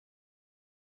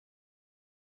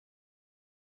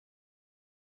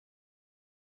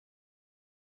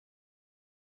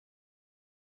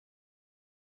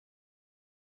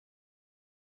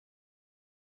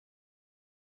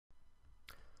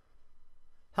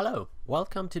Hello,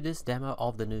 welcome to this demo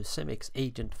of the new Simics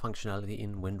Agent functionality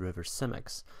in Wind River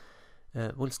Simics.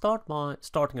 We'll start by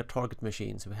starting a target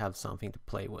machine so we have something to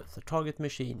play with. The target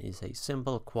machine is a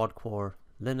simple quad-core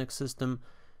Linux system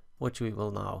which we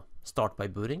will now start by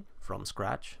booting from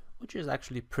scratch, which is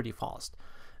actually pretty fast.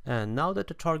 And now that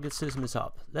the target system is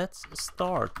up, let's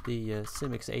start the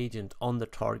Simics Agent on the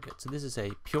target. So this is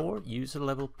a pure user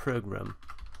level program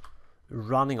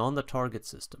running on the target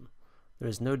system. There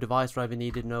is no device driver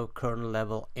needed, no kernel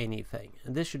level, anything.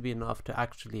 And this should be enough to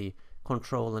actually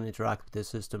control and interact with the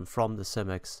system from the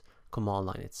Simics command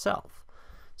line itself.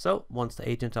 So once the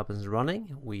agent up and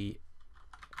running, we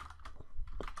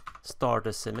start the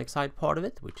Simics side part of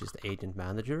it, which is the agent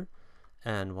manager.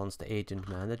 And once the agent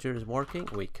manager is working,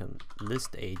 we can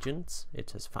list agents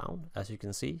it has found. As you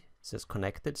can see, it says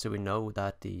connected, so we know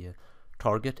that the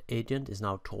target agent is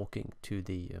now talking to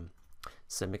the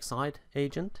Simics side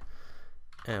agent.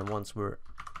 And once we're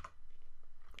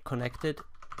connected,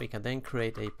 we can then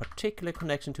create a particular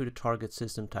connection to the target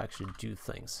system to actually do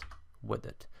things with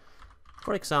it.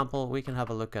 For example, we can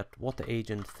have a look at what the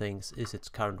agent thinks is its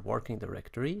current working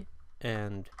directory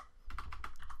and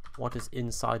what is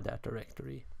inside that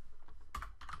directory.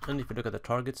 And if you look at the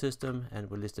target system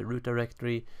and we list the root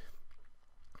directory,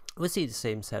 we see the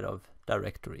same set of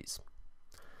directories.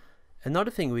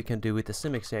 Another thing we can do with the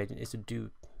Simics agent is to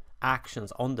do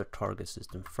actions on the target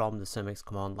system from the Simics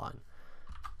command line.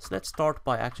 So let's start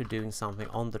by actually doing something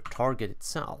on the target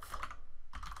itself.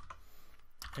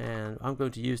 And I'm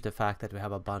going to use the fact that we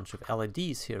have a bunch of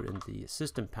LEDs here in the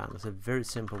system panel. It's a very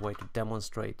simple way to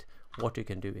demonstrate what you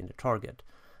can do in the target.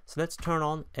 So let's turn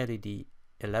on LED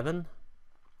 11.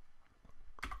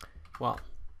 Well,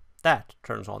 that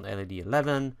turns on LED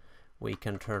 11. We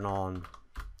can turn on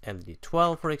LED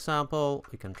 12, for example.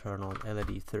 We can turn on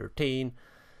LED 13.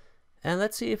 And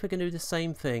let's see if we can do the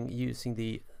same thing using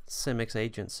the Simics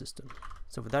agent system.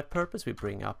 So for that purpose, we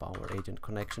bring up our agent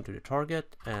connection to the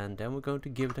target, and then we're going to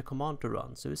give it a command to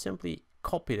run. So we simply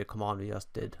copy the command we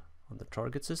just did on the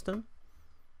target system.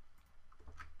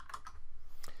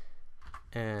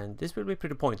 And this will be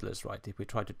pretty pointless, right? If we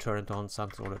try to turn it on,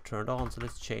 something already turned on. So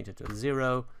let's change it to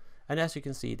 0. And as you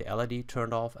can see, the LED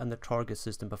turned off and the target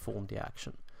system performed the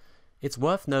action. It's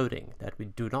worth noting that we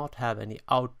do not have any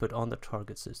output on the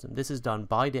target system. This is done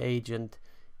by the agent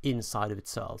inside of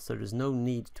itself, so there's no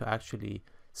need to actually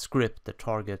script the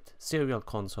target serial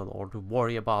console or to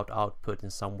worry about output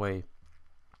in some way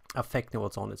affecting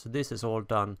what's on it. So this is all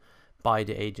done by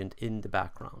the agent in the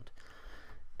background.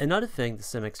 Another thing the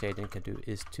Simics agent can do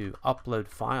is to upload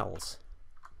files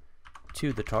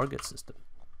to the target system.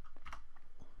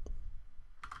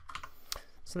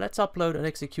 So let's upload an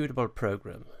executable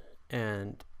program.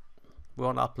 And we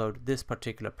want to upload this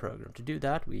particular program. To do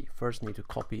that, we first need to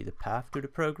copy the path to the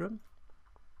program.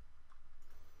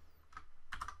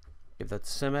 Give that to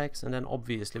Simics, and then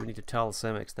obviously we need to tell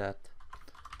Simics that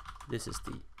this is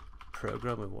the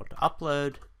program we want to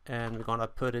upload, and we're going to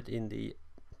put it in the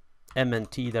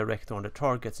MNT directory on the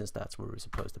target, since that's where we're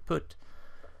supposed to put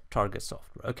target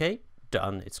software. Okay,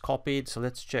 done. It's copied. So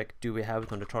let's check, do we have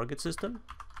it on the target system?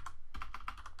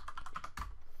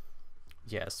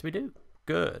 Yes, we do.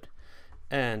 Good.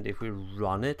 And if we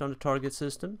run it on the target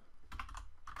system,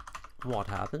 what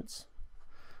happens?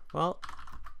 Well,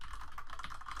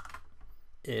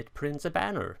 it prints a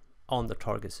banner on the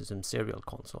target system serial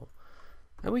console.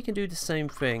 And we can do the same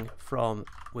thing from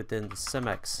within the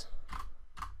Simics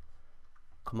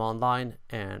command line,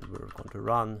 and we're going to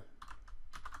run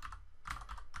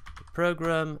the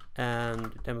program,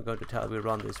 and then we're going to tell we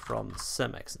run this from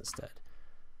Simics instead.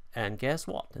 And guess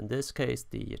what? In this case,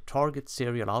 the target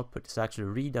serial output is actually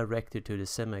redirected to the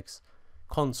Simics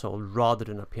console rather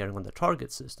than appearing on the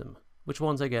target system, which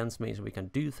once again means we can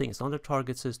do things on the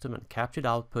target system and capture the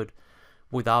output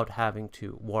without having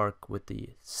to work with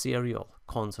the serial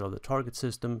console of the target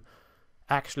system.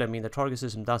 Actually, I mean, the target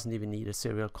system doesn't even need a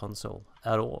serial console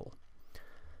at all.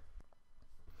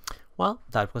 Well,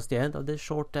 that was the end of this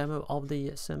short demo of the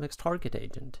Simics target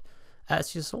agent.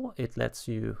 As you saw, it lets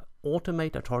you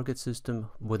automate a target system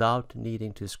without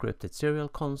needing to script its serial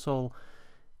console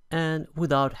and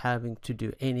without having to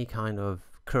do any kind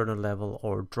of kernel level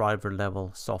or driver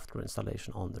level software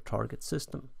installation on the target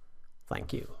system.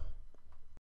 Thank you.